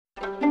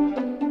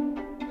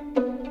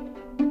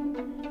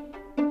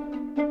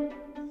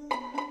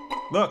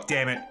Look,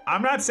 damn it,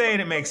 I'm not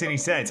saying it makes any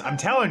sense. I'm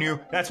telling you,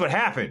 that's what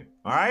happened,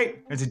 all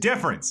right? There's a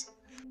difference.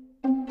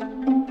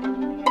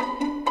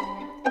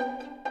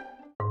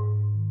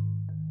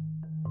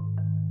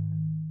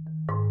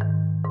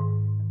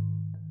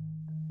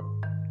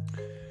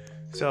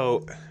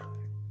 So,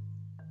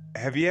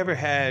 have you ever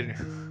had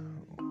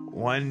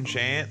one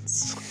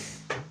chance?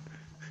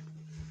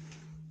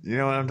 You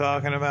know what I'm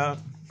talking about?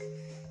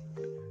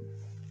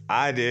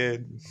 I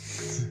did.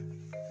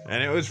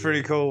 And it was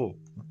pretty cool.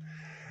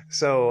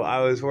 So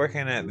I was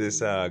working at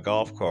this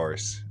golf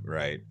course,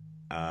 right,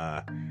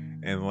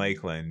 in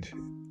Lakeland,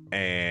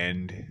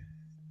 and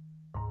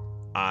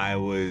I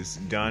was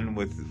done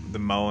with the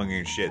mowing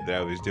and shit that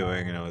I was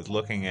doing, and I was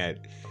looking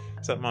at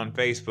something on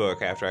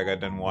Facebook after I got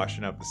done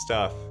washing up the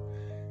stuff.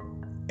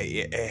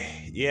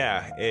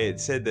 Yeah, it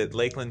said that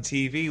Lakeland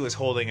TV was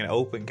holding an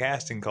open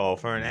casting call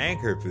for an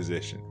anchor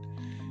position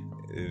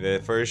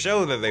for a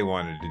show that they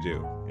wanted to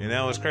do. And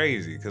that was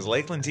crazy, because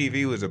Lakeland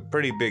TV was a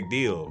pretty big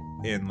deal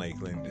in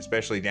Lakeland,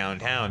 especially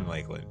downtown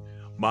Lakeland.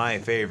 My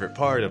favorite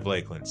part of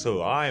Lakeland.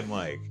 So I'm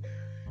like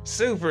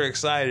super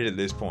excited at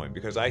this point,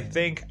 because I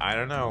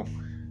don't know,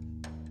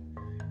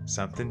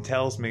 something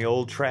tells me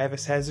old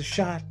Travis has a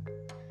shot.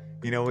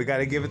 You know, we got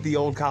to give it the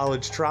old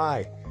college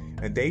try.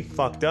 And they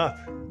fucked up.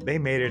 They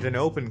made it an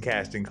open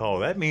casting call.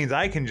 That means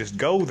I can just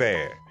go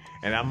there.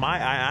 And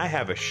I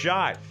have a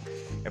shot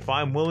if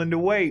I'm willing to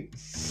wait.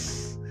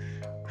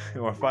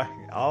 Or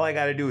all I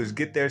got to do is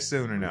get there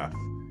soon enough.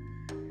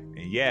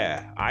 And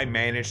yeah, I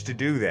managed to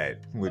do that,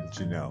 wouldn't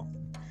you know.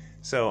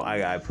 So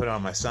I put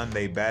on my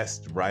Sunday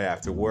best right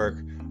after work.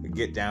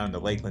 Get down to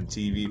Lakeland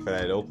TV for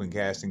that open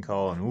casting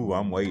call, and ooh,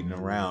 I'm waiting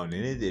around,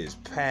 and it is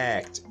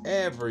packed.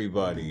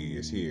 Everybody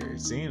is here.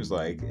 It seems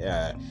like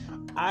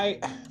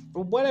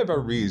for whatever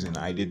reason,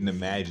 I didn't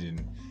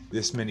imagine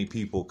this many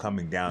people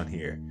coming down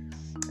here.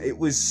 It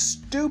was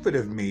stupid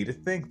of me to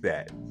think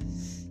that.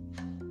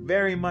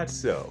 Very much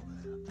so.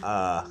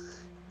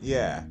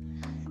 Yeah,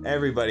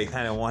 everybody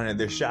kind of wanted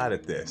their shot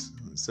at this.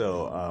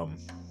 So,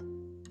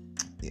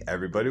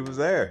 everybody was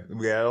there.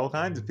 We had all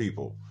kinds of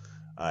people.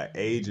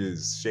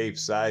 Ages,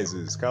 shapes,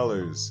 sizes,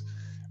 colors,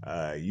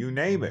 you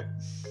name it.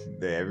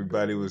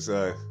 Everybody was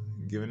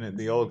giving it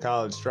the old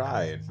college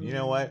try. And you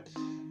know what?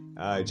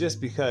 Just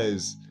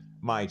because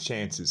my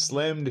chances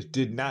slimmed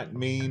did not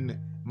mean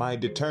my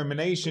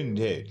determination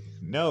did.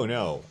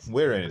 No,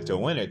 we're in it to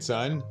win it,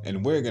 son,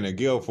 and we're gonna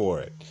go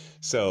for it.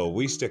 So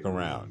we stick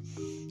around,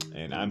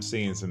 and I'm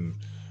seeing some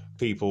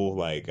people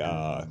like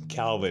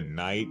Calvin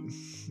Knight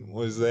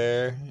was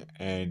there,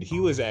 and he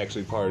was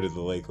actually part of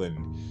the Lakeland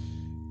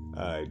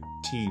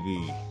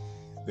TV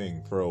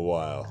thing for a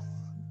while.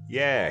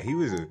 Yeah, he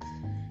was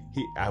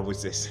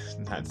just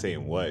not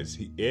saying was,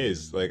 he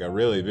is like a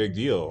really big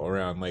deal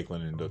around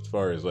Lakeland, and as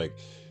far as like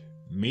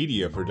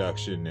media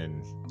production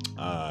and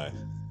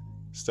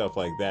stuff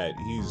like that.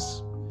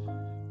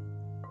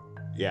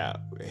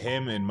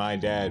 Him and my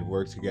dad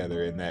worked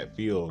together in that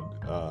field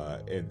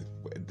in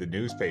the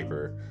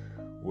newspaper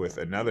with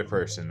another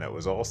person that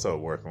was also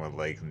working with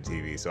Lakeland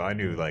TV. So I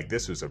knew like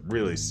this was a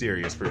really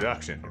serious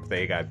production. If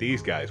they got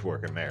these guys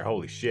working there,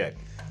 holy shit.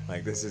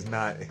 Like this is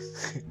not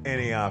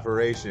any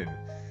operation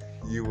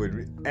you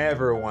would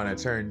ever want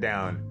to turn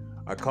down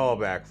a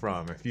callback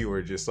from if you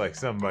were just like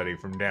somebody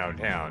from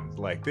downtown.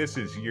 Like this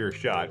is your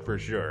shot for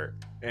sure.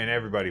 And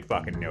everybody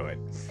fucking knew it.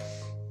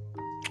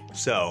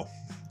 So,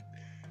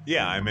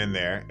 yeah, I'm in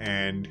there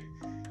and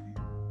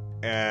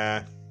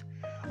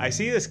I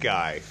see this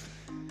guy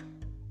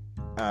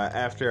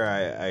after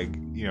I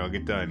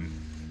get done.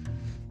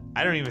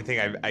 I don't even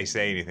think I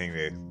say anything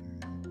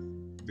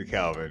to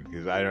Calvin,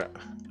 because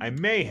I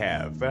may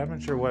have, but I'm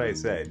not sure what I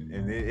said.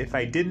 And if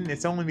I didn't,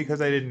 it's only because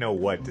I didn't know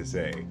what to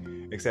say.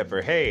 Except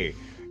for, hey,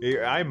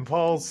 I'm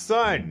Paul's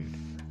son.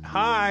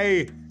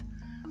 Hi.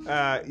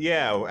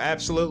 Yeah,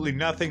 absolutely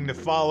nothing to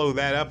follow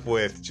that up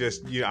with.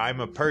 Just, I'm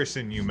a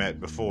person you met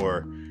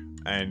before.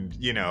 And,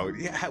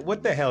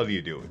 what the hell do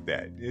you do with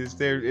that? Is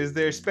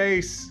there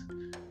space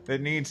that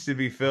needs to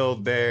be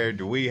filled there?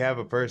 Do we have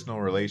a personal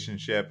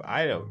relationship?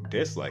 I don't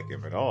dislike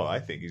him at all. I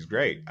think he's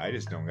great. I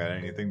just don't got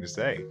anything to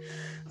say.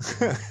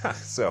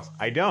 So,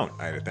 I don't,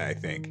 I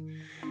think.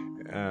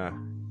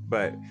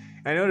 But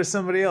I noticed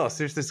somebody else.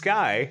 There's this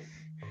guy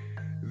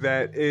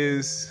that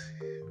is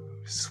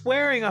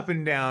swearing up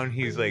and down.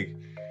 He's like,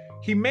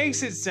 he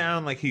makes it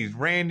sound like he's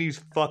Randy's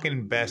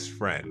fucking best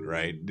friend,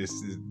 right? This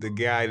is the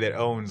guy that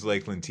owns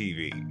Lakeland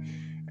TV.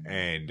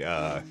 And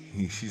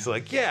he's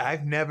like, yeah,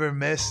 I've never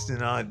missed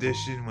an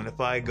audition. If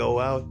I go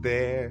out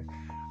there,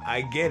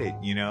 I get it,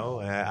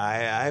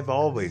 I've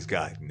always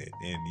gotten it.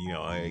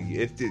 And,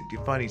 it's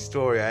a funny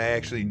story. I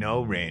actually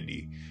know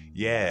Randy.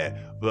 Yeah,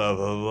 blah,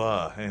 blah,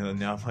 blah. And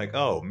now I'm like,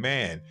 oh,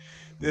 man,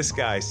 this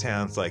guy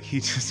sounds like he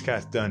just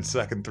got done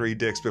sucking 3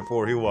 dicks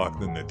before he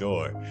walked in the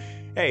door.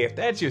 Hey, if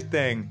that's your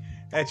thing,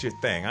 that's your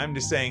thing. I'm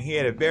just saying he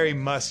had a very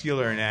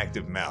muscular and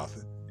active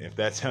mouth. If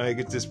that's how he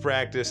gets his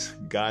practice,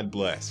 God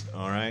bless,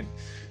 all right?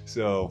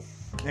 So,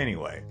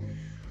 anyway,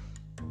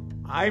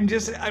 I'm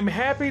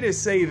happy to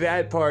say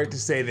that part to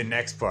say the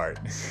next part.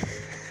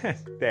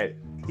 that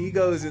he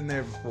goes in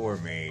there before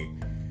me.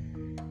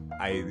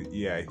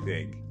 I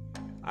think.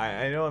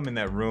 I know I'm in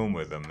that room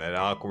with him, that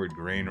awkward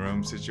green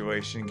room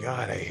situation.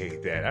 God, I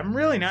hate that. I'm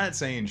really not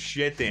saying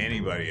shit to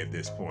anybody at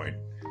this point.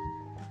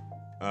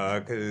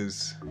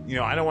 Because,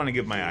 I don't want to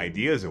give my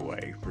ideas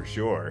away, for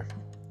sure.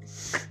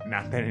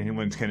 Not that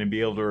anyone's going to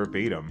be able to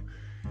repeat them.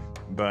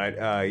 But,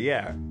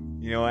 yeah.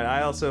 You know what?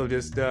 I also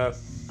just, I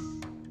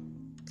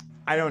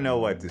don't know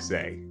what to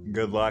say.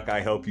 Good luck.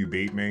 I hope you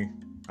beat me.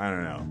 I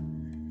don't know.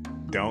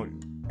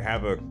 Don't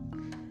have a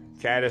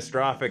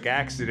catastrophic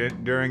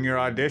accident during your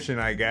audition,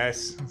 I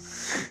guess.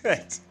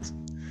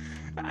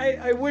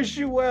 I wish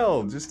you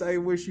well. Just I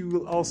wish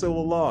you also a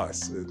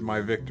loss. It's my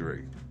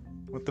victory.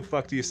 What the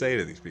fuck do you say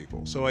to these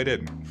people? So I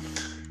didn't.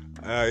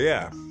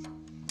 Yeah.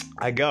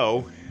 I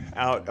go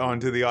out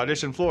onto the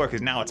audition floor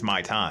because now it's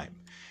my time.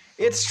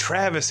 It's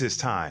Travis's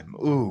time.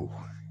 Ooh.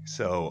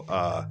 So,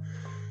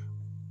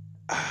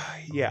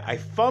 yeah, I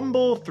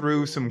fumble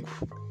through some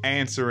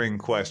answering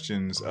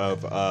questions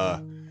of,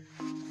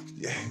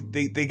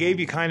 they gave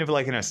you kind of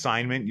like an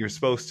assignment. You're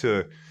supposed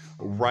to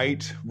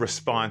write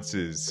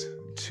responses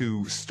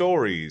to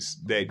stories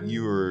that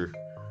you're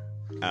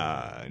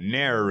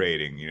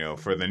narrating,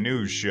 for the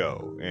news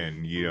show,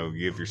 and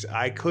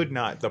I could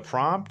not. The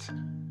prompt,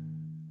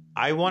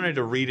 I wanted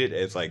to read it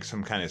as like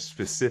some kind of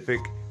specific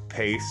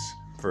pace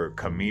for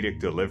comedic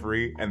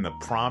delivery, and the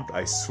prompt,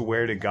 I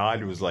swear to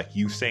God, was like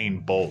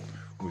Usain Bolt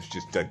was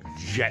just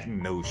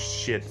jetting those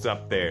shits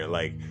up there,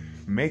 like,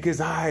 make his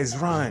eyes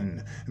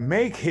run,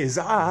 make his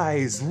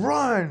eyes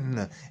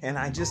run. And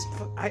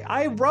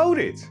I wrote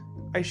it.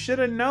 I should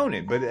have known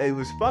it, but it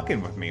was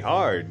fucking with me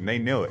hard, and they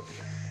knew it.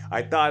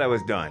 I thought I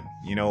was done.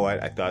 You know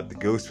what? I thought the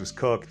goose was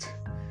cooked.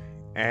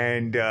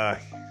 And,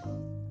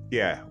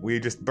 yeah, we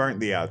just burnt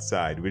the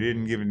outside. We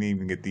didn't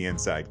even get the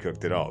inside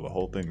cooked at all. The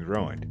whole thing's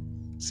ruined.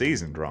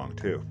 Seasoned wrong,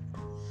 too.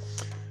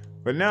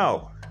 But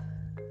no,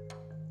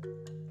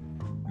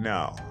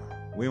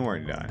 we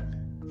weren't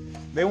done.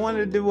 They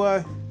wanted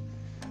to,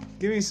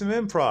 give me some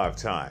improv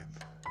time,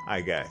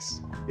 I guess.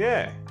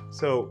 Yeah,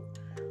 so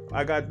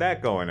I got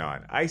that going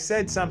on. I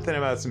said something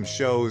about some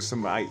shows.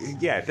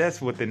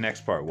 That's what the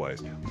next part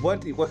was.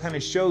 What kind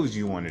of shows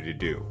you wanted to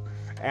do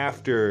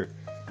after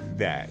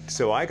that?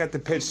 So I got to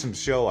pitch some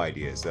show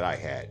ideas that I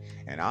had,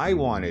 and I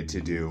wanted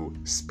to do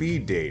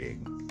speed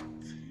dating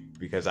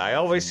because I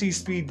always see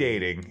speed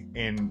dating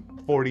in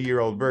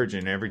 40-Year-Old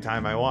Virgin every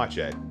time I watch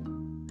it.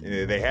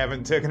 They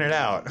haven't taken it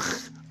out.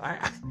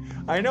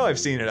 I know I've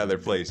seen it other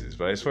places,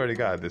 but I swear to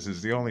God, this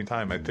is the only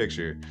time I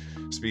picture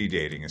speed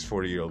dating as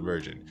 40-Year-Old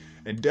Virgin.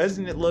 And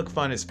doesn't it look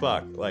fun as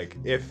fuck? Like,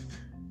 if,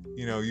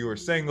 you were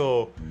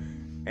single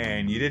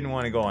and you didn't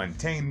want to go on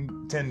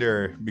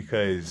Tinder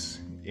because,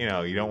 you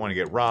don't want to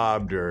get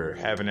robbed or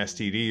have an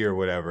STD or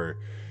whatever,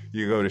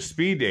 you go to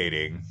speed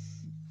dating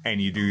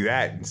and you do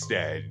that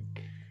instead.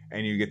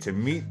 And you get to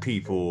meet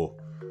people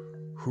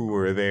who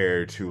are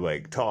there to,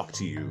 like, talk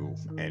to you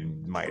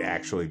and might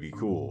actually be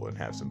cool and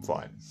have some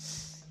fun.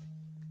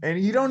 And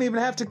you don't even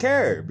have to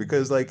care,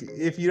 because, like,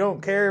 if you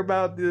don't care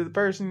about the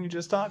person you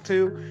just talked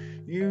to,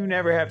 you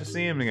never have to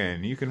see him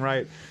again. You can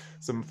write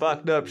some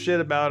fucked up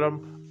shit about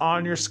him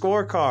on your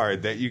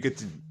scorecard that you get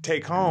to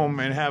take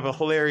home and have a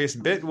hilarious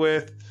bit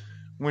with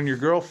when your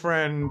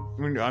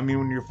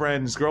your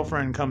friend's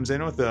girlfriend comes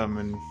in with them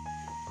and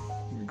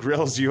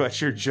grills you at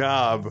your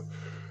job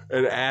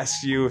and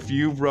asks you if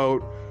you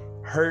wrote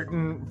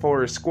hurtin'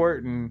 for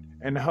squirtin'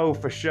 and ho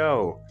for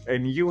show.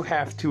 And you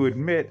have to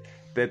admit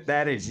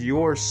that is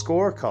your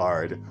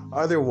scorecard.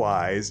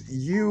 Otherwise,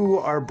 you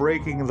are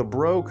breaking the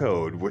bro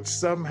code, which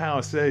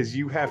somehow says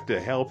you have to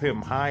help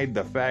him hide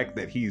the fact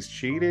that he's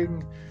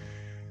cheating.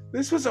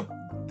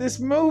 This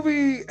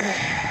movie,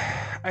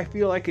 I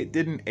feel like it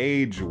didn't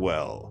age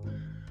well.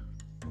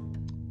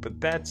 But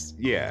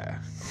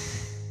yeah.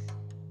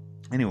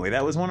 Anyway,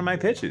 that was one of my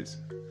pitches.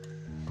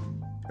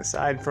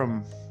 Aside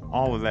from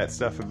all of that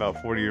stuff about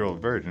 40-Year-Old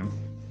Virgin.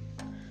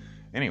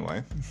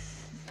 Anyway.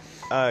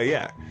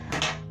 Yeah.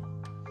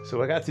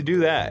 So I got to do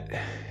that,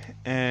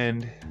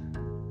 and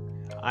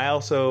I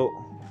also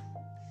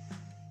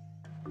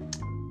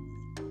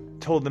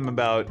told them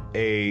about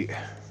a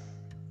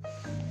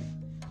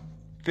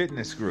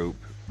fitness group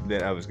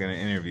that I was going to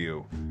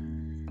interview.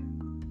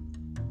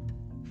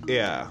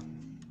 Yeah,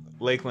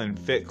 Lakeland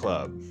Fit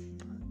Club,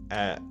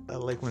 at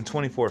Lakeland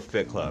 24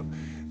 Fit Club.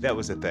 That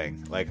was a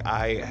thing. Like,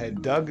 I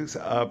had dug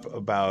up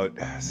about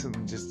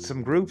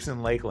some groups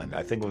in Lakeland.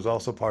 I think it was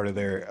also part of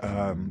their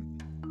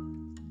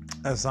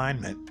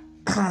assignment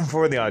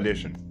for the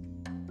audition.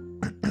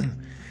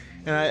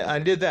 And I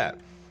did that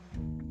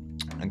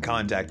and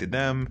contacted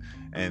them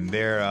and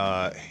their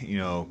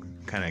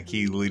kind of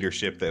key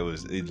leadership that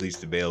was at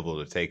least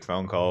available to take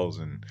phone calls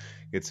and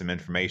get some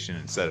information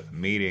and set up a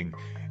meeting.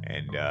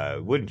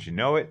 And wouldn't you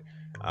know it,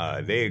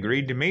 they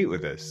agreed to meet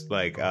with us.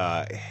 Like,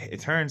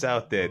 it turns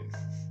out that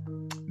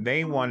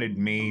they wanted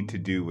me to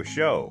do a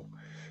show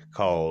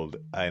called,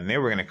 and they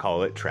were going to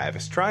call it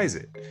Travis Tries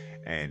It.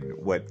 And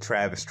what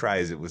Travis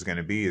Tries It was going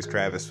to be is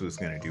Travis was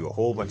going to do a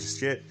whole bunch of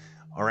shit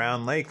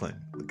around Lakeland.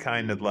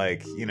 Kind of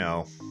like,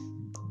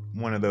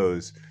 one of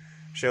those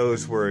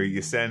shows where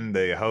you send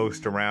the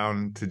host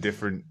around to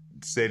different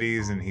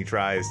cities and he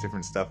tries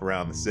different stuff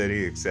around the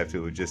city, except it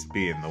would just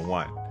be in the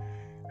one.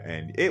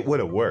 And it would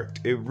have worked.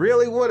 It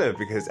really would have,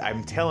 because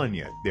I'm telling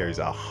you, there's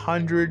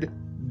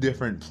 100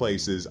 different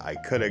places I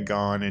could have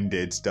gone and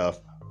did stuff.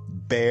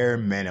 Bare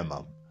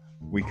minimum.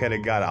 We could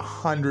have got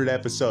 100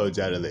 episodes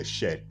out of this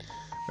shit.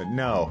 But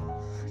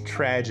no,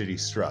 tragedy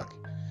struck.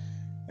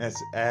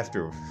 That's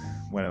after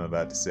what I'm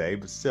about to say,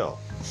 but still.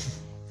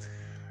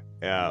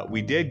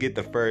 We did get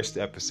the first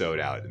episode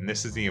out, and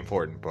this is the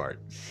important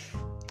part.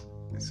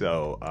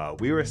 So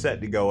we were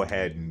set to go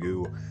ahead and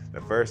do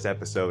the first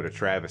episode of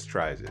Travis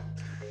Tries It.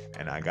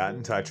 And I got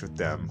in touch with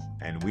them,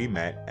 and we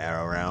met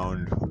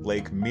around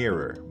Lake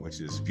Mirror, which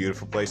is a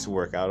beautiful place to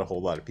work out. A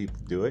whole lot of people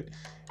do it.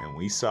 And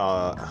we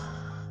saw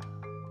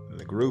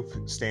the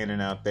group standing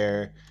out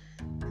there,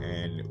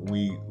 and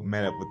we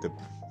met up with the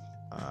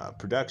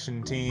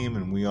production team,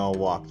 and we all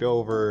walked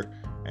over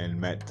and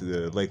met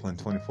the Lakeland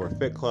 24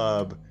 Fit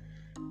Club.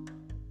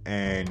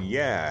 And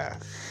yeah,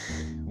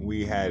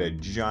 we had a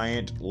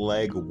giant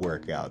leg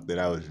workout that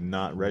I was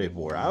not ready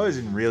for. I was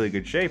in really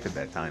good shape at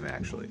that time,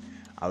 actually.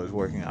 I was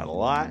working out a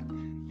lot,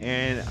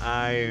 and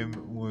I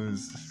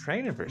was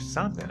training for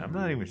something. I'm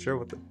not even sure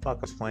what the fuck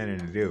I was planning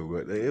to do,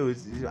 but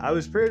I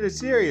was pretty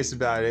serious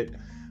about it.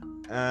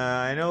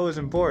 I know it was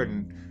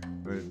important,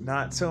 but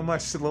not so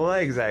much to the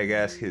legs, I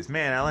guess, because,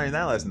 man, I learned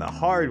that lesson the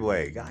hard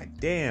way. God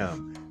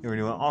damn. They were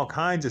doing all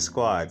kinds of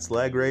squats,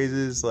 leg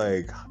raises,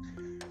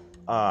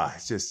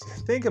 just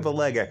think of a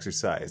leg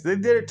exercise. They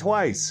did it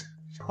twice.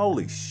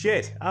 Holy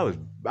shit. I was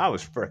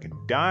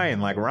freaking dying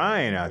like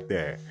Ryan out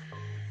there.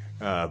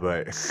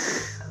 But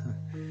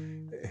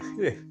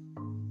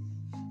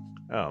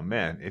oh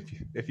man,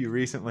 if you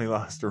recently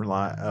lost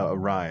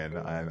Ryan,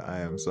 I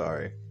am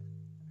sorry.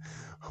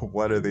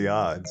 What are the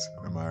odds?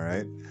 Am I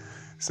right?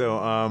 So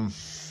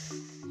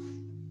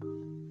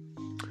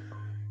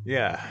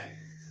yeah.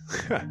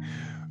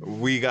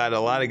 We got a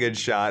lot of good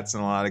shots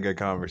and a lot of good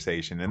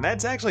conversation, and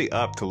that's actually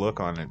up to look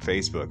on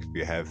Facebook if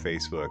you have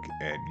Facebook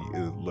and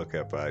you look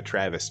up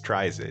Travis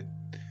Tries It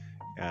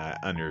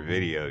under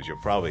videos.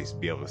 You'll probably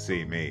be able to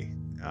see me.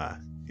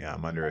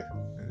 I'm under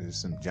there's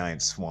some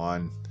giant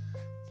swan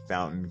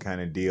fountain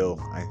kind of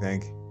deal, I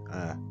think,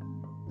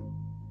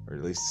 or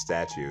at least a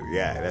statue.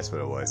 Yeah, that's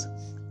what it was.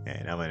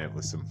 And I'm in it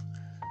with some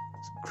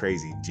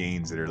crazy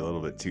jeans that are a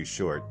little bit too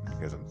short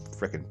because I'm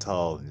freaking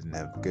tall and didn't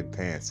have good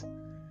pants.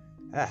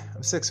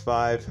 I'm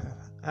 6'5".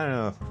 I don't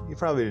know. You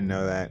probably didn't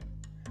know that.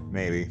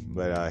 Maybe.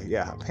 But,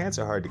 yeah, pants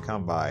are hard to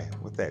come by.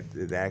 With that,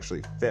 they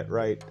actually fit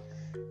right.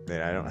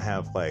 That I don't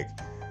have,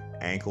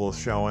 ankles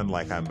showing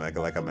like I'm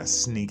a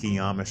sneaky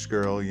Amish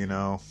girl,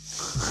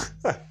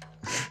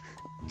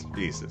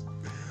 Jesus.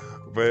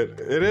 But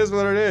it is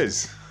what it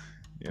is.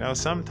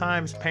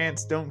 Sometimes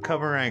pants don't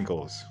cover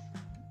ankles.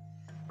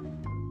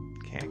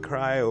 Can't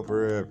cry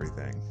over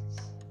everything.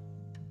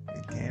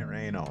 It can't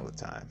rain all the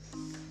time.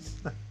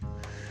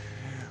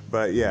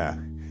 But yeah,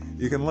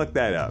 you can look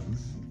that up.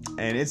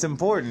 And it's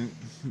important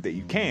that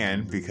you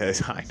can,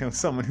 because I know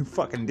someone who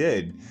fucking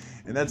did.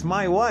 And that's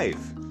my wife.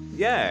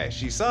 Yeah,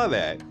 she saw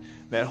that.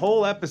 That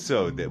whole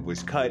episode that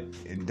was cut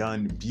and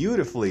done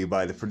beautifully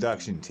by the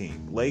production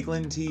team.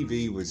 Lakeland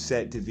TV was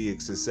set to be a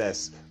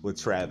success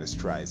with Travis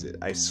Tries It.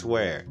 I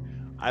swear.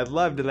 I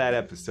loved that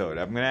episode.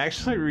 I'm going to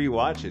actually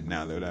rewatch it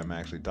now that I'm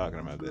actually talking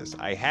about this.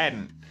 I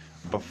hadn't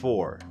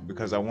before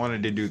because I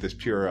wanted to do this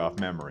pure off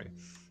memory.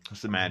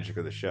 It's the magic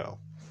of the show.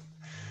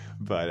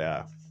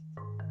 But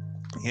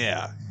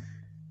yeah,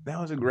 that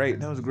was a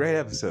great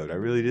episode. I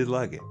really did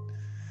like it.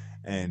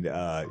 And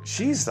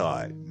she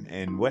saw it.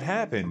 And what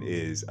happened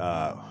is,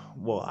 I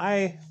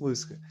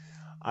was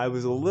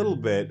a little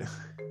bit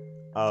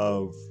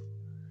of,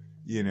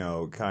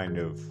 kind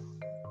of,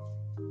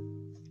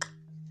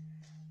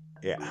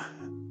 yeah.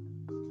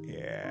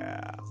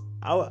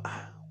 I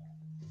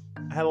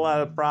had a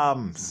lot of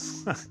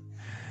problems.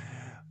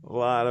 A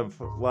lot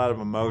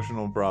of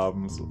emotional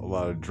problems, a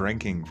lot of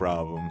drinking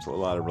problems, a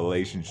lot of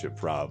relationship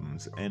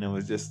problems, and it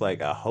was just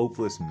like a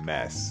hopeless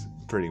mess,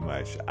 pretty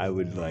much. I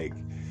would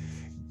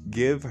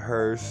give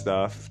her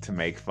stuff to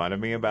make fun of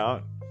me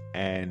about,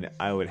 and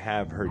I would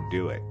have her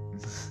do it.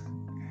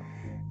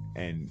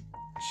 And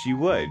she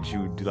would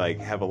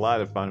have a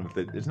lot of fun with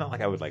it. It's not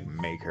like I would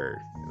make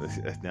her.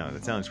 No,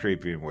 that sounds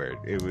creepy and weird.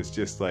 It was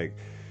just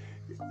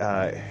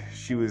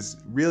she was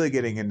really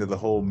getting into the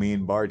whole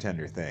mean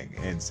bartender thing,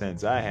 and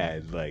since I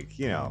had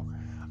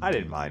I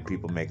didn't mind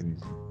people making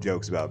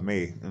jokes about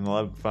me and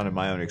loved fun at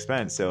my own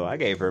expense, so I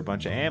gave her a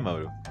bunch of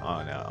ammo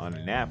on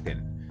a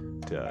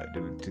napkin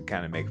to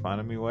kind of make fun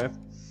of me with.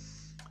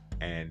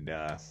 And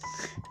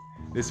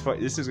this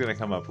is gonna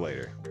come up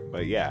later,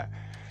 but yeah.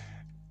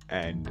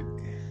 And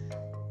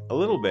a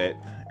little bit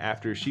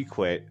after she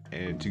quit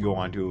and to go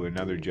on to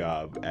another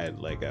job at a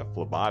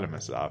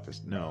phlebotomist's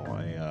office. No,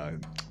 a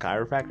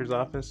chiropractor's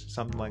office,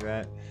 something like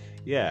that.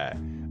 Yeah.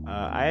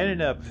 I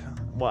ended up,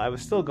 I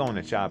was still going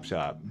to Chop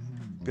Shop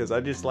because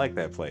I just like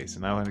that place,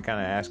 and I want to kind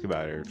of ask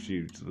about her if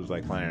she was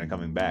like planning on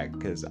coming back,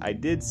 because I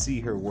did see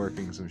her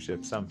working some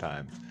shifts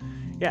sometimes.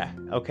 Yeah,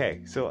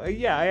 okay, so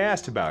yeah, I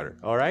asked about her.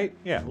 All right,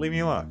 yeah, leave me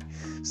alone.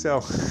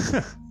 So,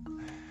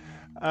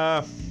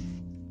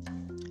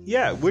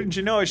 yeah, wouldn't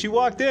you know it? She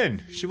walked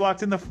in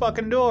the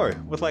fucking door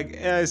with like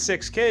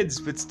 6 kids,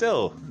 but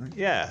still,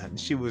 yeah,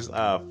 she was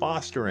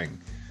fostering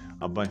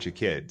a bunch of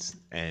kids,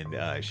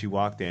 and she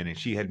walked in, and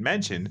she had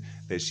mentioned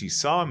that she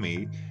saw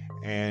me,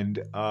 and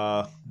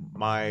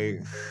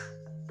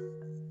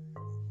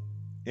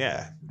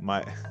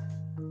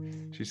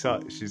she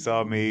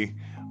saw me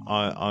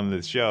on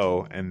the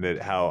show, and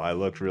that how I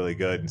looked really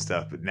good and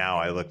stuff, but now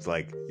I looked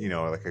like,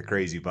 like a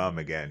crazy bum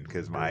again,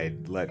 because I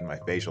had let my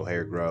facial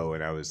hair grow,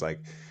 and I was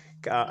like,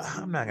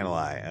 I'm not gonna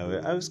lie,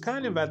 I was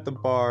kind of at the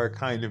bar,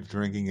 kind of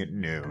drinking at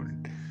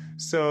noon,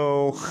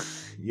 so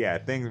yeah,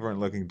 things weren't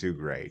looking too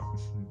great.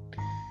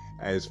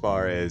 As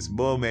far as,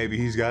 well, maybe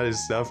he's got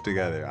his stuff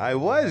together. I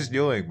was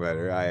doing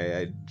better.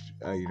 I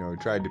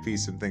tried to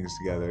piece some things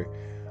together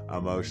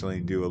emotionally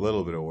and do a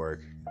little bit of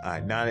work.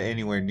 Not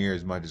anywhere near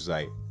as much as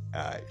I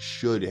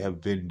should have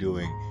been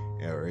doing,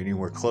 or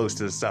anywhere close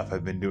to the stuff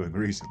I've been doing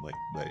recently.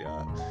 But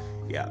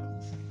yeah,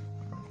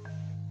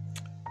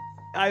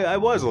 I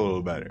was a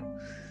little better.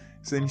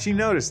 So then she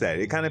noticed that.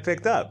 It kind of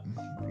picked up.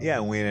 Yeah,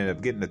 and we ended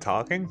up getting to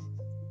talking.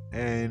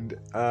 And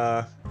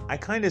I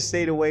kind of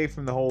stayed away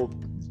from the whole,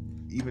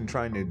 even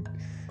trying to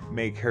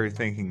make her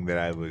thinking that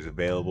I was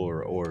available,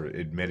 or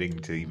admitting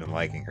to even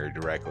liking her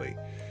directly,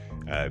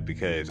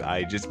 because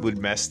I just would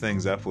mess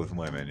things up with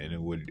women, and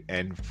it would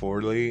end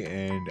poorly,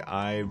 and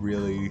I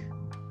really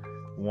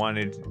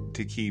wanted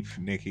to keep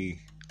Nikki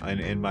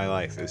in my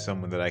life as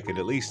someone that I could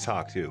at least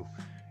talk to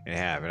and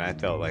have, and I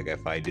felt like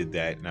if I did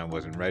that and I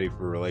wasn't ready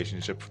for a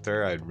relationship with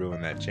her, I'd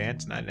ruin that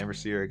chance and I'd never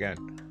see her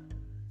again.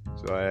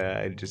 So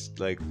I just,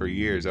 like, for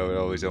years I would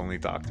always only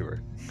talk to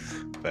her.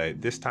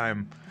 But this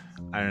time,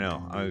 I don't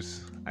know,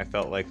 I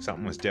felt like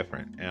something was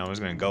different, and I was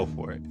gonna go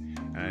for it,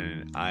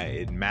 and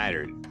it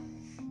mattered,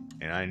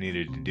 and I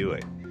needed to do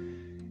it.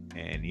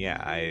 And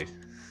yeah, I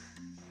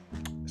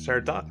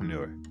started talking to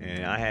her,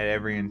 and I had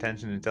every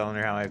intention of telling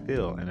her how I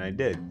feel, and I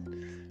did.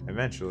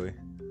 Eventually,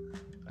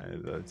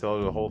 I told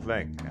her the whole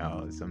thing.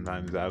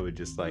 Sometimes I would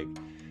just like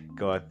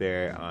go out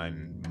there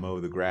and mow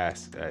the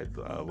grass at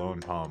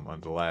Lone Palm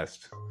on the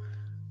last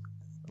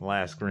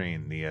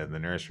green, the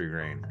nursery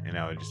green, and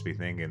I would just be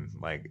thinking,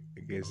 like,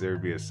 I guess there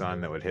would be a sun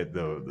that would hit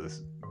the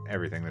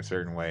everything a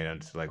certain way, and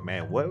I'd just be like,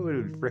 man, what would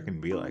it freaking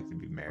be like to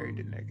be married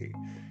to Nikki?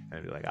 And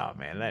I'd be like, oh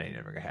man, that ain't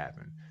never gonna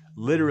happen.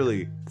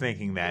 Literally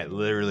thinking that,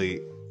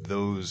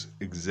 those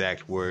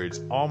exact words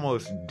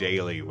almost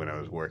daily when I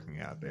was working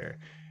out there.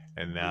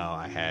 And now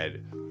I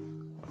had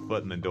a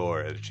foot in the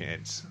door, a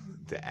chance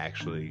to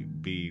actually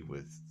be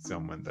with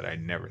someone that I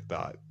never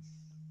thought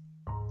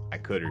I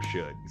could or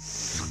should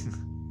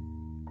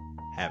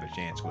have a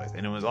chance with.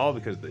 And it was all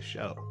because of the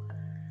show.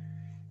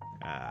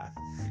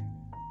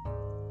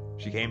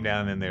 She came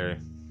down in there,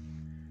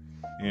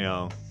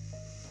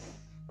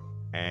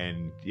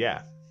 and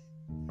yeah,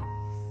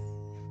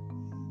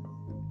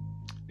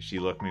 she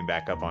looked me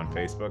back up on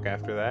Facebook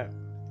after that,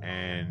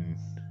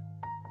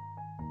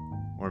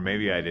 or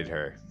maybe I did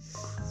her.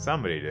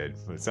 Somebody did,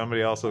 but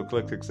somebody also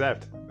clicked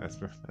accept. That's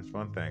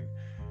one thing.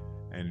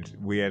 And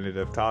we ended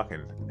up talking,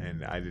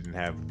 and we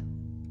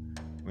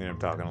ended up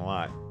talking a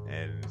lot,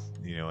 and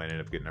ended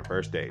up getting our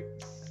first date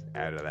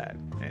out of that.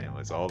 And it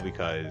was all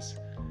because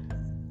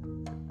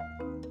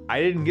I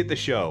didn't get the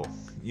show.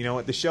 You know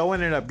what? The show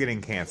ended up getting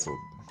canceled.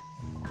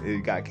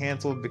 It got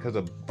canceled because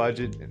of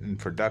budget and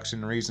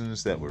production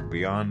reasons that were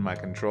beyond my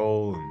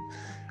control, and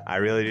I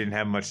really didn't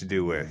have much to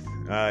do with.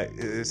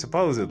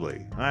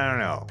 Supposedly. I don't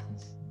know.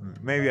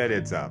 Maybe I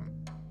did something.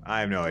 I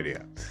have no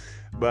idea.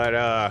 But,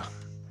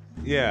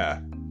 yeah.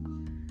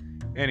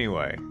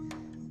 Anyway,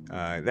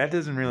 that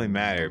doesn't really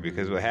matter,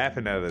 because what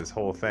happened out of this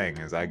whole thing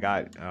is I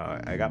got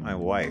my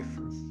wife,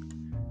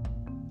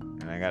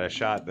 and I got a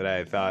shot that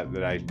I thought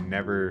that I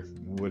never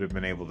would have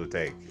been able to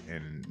take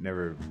and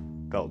never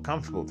felt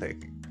comfortable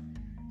taking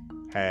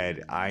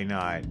had I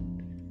not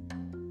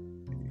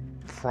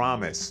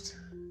promised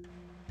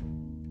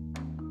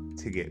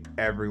to get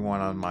everyone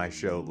on my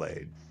show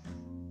laid.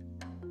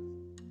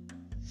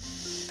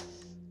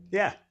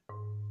 Yeah.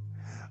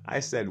 I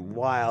said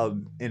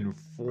wild,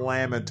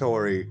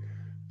 inflammatory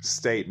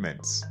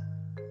statements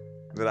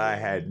that I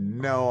had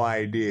no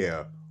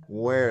idea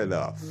where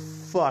the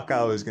fuck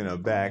I was gonna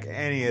back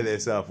any of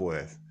this up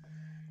with.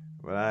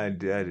 But I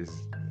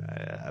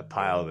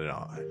piled it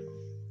on.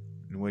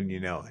 And wouldn't you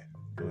know it,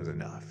 it was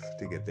enough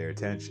to get their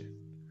attention.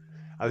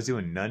 I was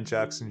doing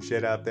nunchucks and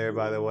shit out there,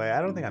 by the way.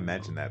 I don't think I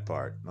mentioned that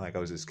part. Like, I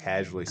was just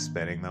casually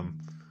spinning them,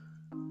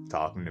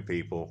 talking to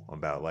people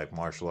about, like,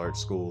 martial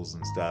arts schools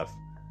and stuff.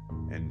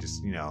 And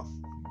just,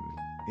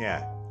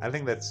 yeah, I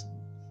think that's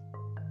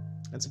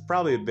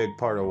probably a big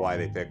part of why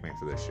they picked me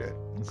for this shit.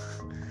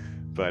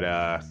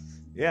 But,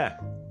 yeah.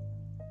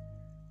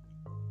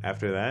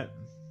 After that,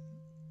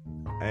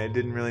 it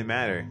didn't really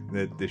matter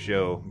that the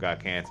show got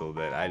canceled,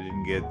 that I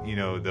didn't get,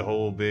 the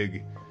whole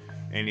big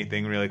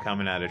anything really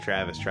coming out of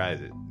Travis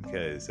Tries It,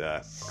 because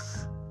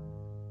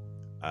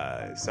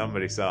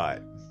somebody saw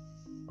it,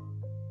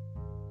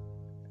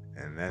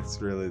 and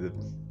that's really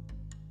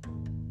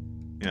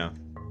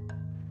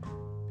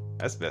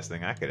that's the best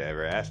thing I could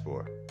ever ask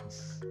for.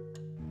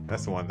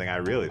 That's the one thing I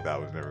really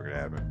thought was never gonna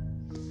happen.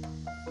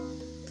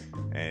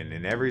 And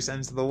in every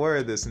sense of the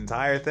word, this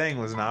entire thing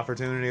was an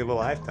opportunity of a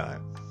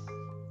lifetime.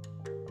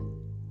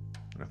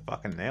 And I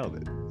fucking nailed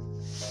it.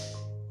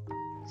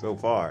 So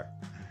far.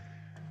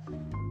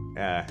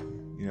 Yeah,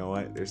 you know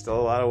what? There's still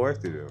a lot of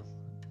work to do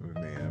with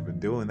me. I've been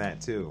doing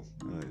that too.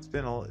 It's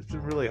been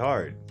really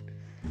hard.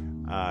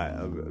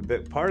 A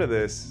bit part of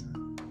this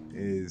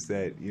is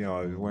that,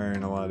 I was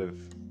wearing a lot of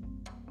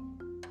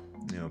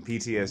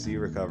PTSD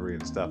recovery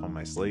and stuff on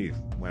my sleeve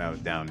when I was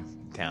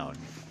downtown.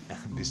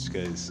 Just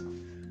because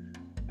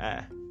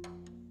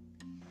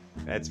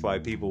that's why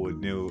people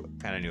knew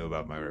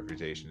about my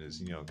reputation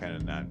as, kind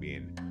of not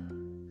being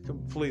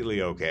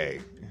completely okay,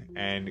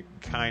 and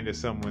kind of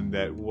someone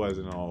that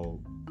wasn't all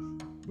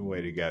the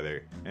way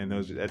together. And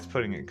that's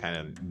putting it kind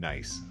of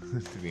nice,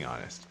 to be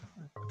honest.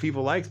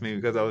 People liked me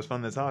because I was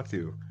fun to talk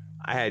to.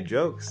 I had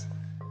jokes,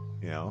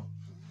 I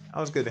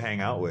was good to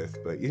hang out with,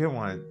 but you didn't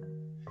want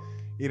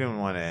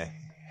to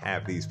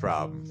have these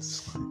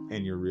problems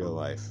in your real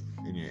life,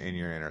 in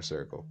your inner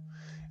circle.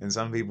 And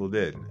some people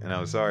did, and I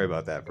was sorry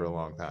about that for a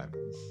long time.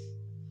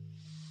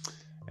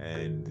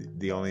 And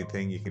the only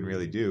thing you can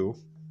really do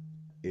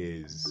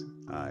is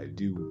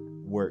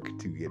do work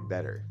to get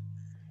better.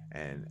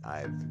 And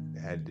I've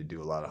had to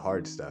do a lot of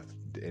hard stuff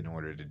in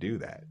order to do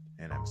that,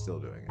 and I'm still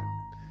doing it.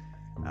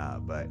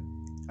 But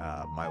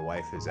my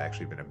wife has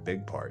actually been a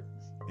big part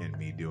in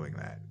me doing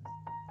that.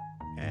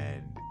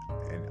 And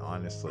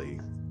honestly,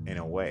 in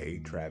a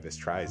way, Travis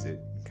Tries It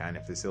kind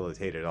of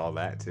facilitated all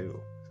that too.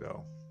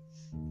 So.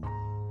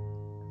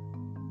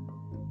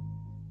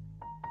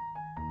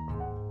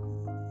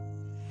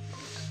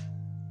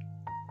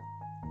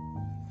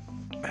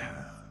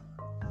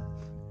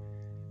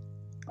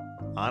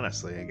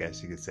 Honestly, I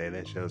guess you could say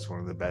that show's one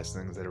of the best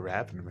things that ever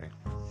happened to me.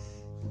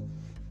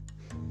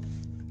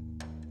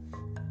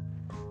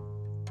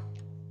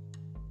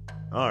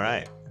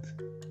 Alright.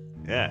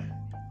 Yeah.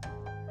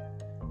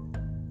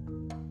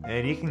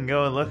 And you can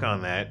go and look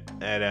on that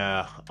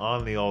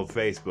on the old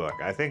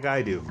Facebook. I think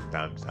I do from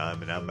time to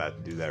time, and I'm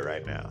about to do that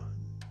right now.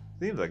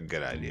 Seems like a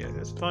good idea.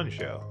 It's a fun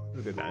show. It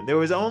was a good time. There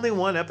was only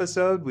one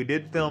episode. We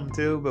did film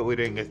two, but we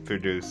didn't get to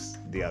produce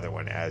the other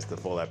one as the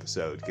full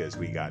episode because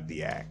we got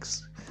the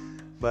axe.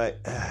 But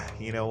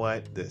you know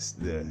what?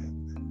 The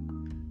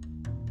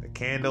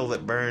candle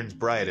that burns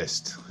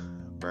brightest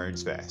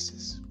burns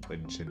fastest.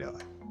 Wouldn't you know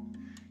it?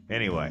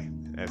 Anyway,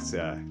 that's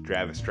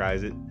Travis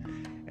Tries It,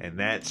 and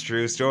that's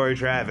True Story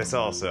Travis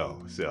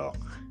also. So,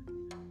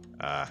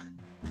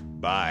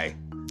 bye.